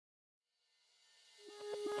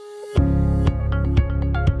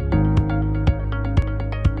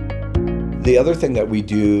The other thing that we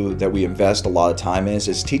do that we invest a lot of time in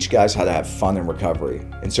is teach guys how to have fun in recovery.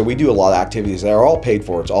 And so we do a lot of activities that are all paid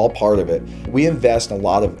for. It's all part of it. We invest in a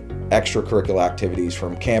lot of extracurricular activities,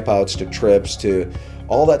 from campouts to trips to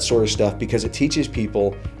all that sort of stuff, because it teaches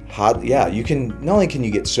people how, you can, not only can you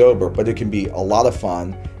get sober, but it can be a lot of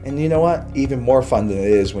fun. And you know what? Even more fun than it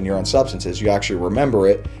is when you're on substances. You actually remember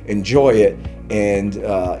it, enjoy it, and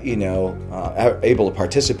able to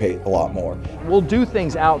participate a lot more. We'll do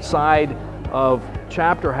things outside of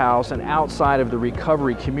Chapter House and outside of the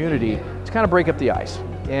recovery community to kind of break up the ice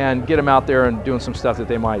and get them out there and doing some stuff that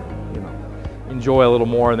they might, enjoy a little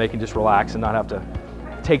more, and they can just relax and not have to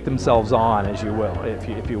take themselves on, as you will,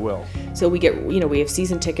 if you will. So we get, we have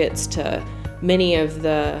season tickets to many of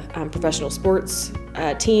the professional sports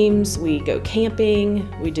teams. We go camping.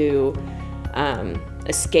 We do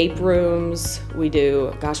escape rooms. We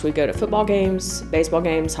go to football games, baseball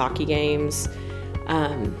games, hockey games.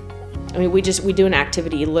 We do an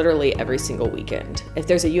activity literally every single weekend. If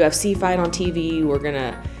there's a UFC fight on TV, we're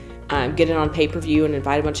gonna get it on pay-per-view and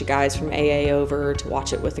invite a bunch of guys from AA over to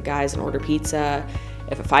watch it with the guys and order pizza.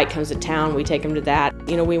 If a fight comes to town, we take them to that.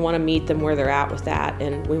 We want to meet them where they're at with that,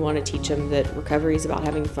 and we want to teach them that recovery is about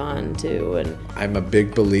having fun too. And I'm a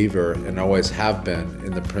big believer, and always have been,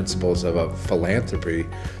 in the principles of a philanthropy.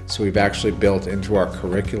 So we've actually built into our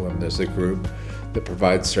curriculum, there's a group that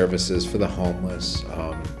provides services for the homeless,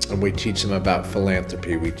 and we teach them about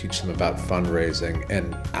philanthropy, we teach them about fundraising,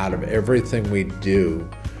 and out of everything we do,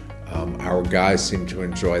 our guys seem to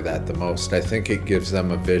enjoy that the most. I think it gives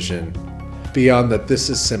them a vision beyond that this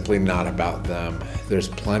is simply not about them. There's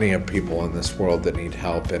plenty of people in this world that need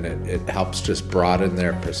help, and it helps just broaden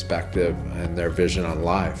their perspective and their vision on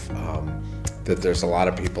life. That there's a lot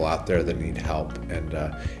of people out there that need help. And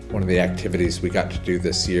one of the activities we got to do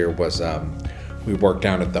this year was we worked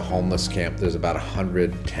down at the homeless camp. There's about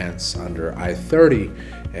 100 tents under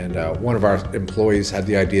I-30, and one of our employees had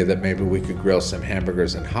the idea that maybe we could grill some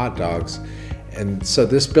hamburgers and hot dogs. And so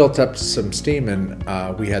this built up some steam,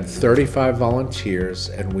 and we had 35 volunteers,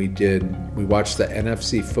 and we watched the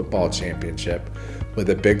NFC football championship with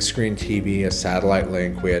a big screen TV, a satellite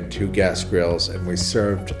link. We had 2 gas grills, and we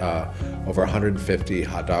served over 150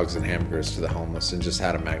 hot dogs and hamburgers to the homeless, and just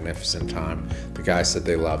had a magnificent time. The guys said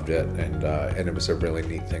they loved it, and it was a really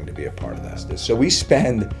neat thing to be a part of that. So we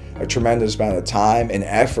spend a tremendous amount of time and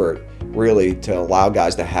effort really to allow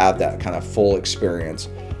guys to have that kind of full experience.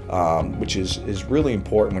 Which is really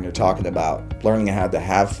important when you're talking about learning how to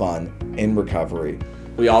have fun in recovery.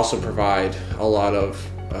 We also provide a lot of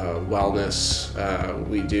wellness.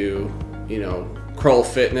 We do, Kroll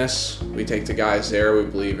Fitness. We take the guys there. We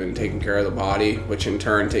believe in taking care of the body, which in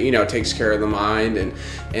turn, takes care of the mind.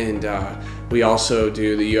 And we also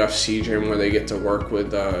do the UFC gym, where they get to work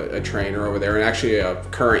with a trainer over there, and actually a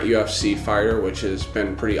current UFC fighter, which has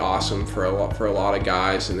been pretty awesome for a lot of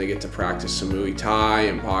guys. And they get to practice some Muay Thai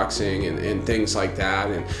and boxing and things like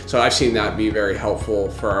that. And so I've seen that be very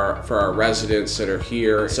helpful for our residents that are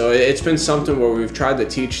here. So it's been something where we've tried to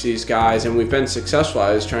teach these guys, and we've been successful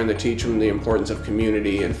at, is trying to teach them the importance of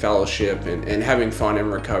community and fellowship and having fun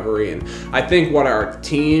in recovery. And I think what our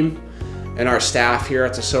team and our staff here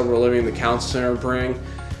at the Sober Living, the Council Center, bring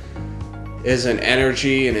is an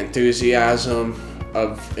energy and enthusiasm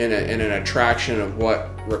and an attraction of what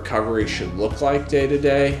recovery should look like day to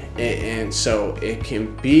day. And so it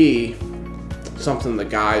can be something the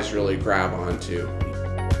guys really grab onto.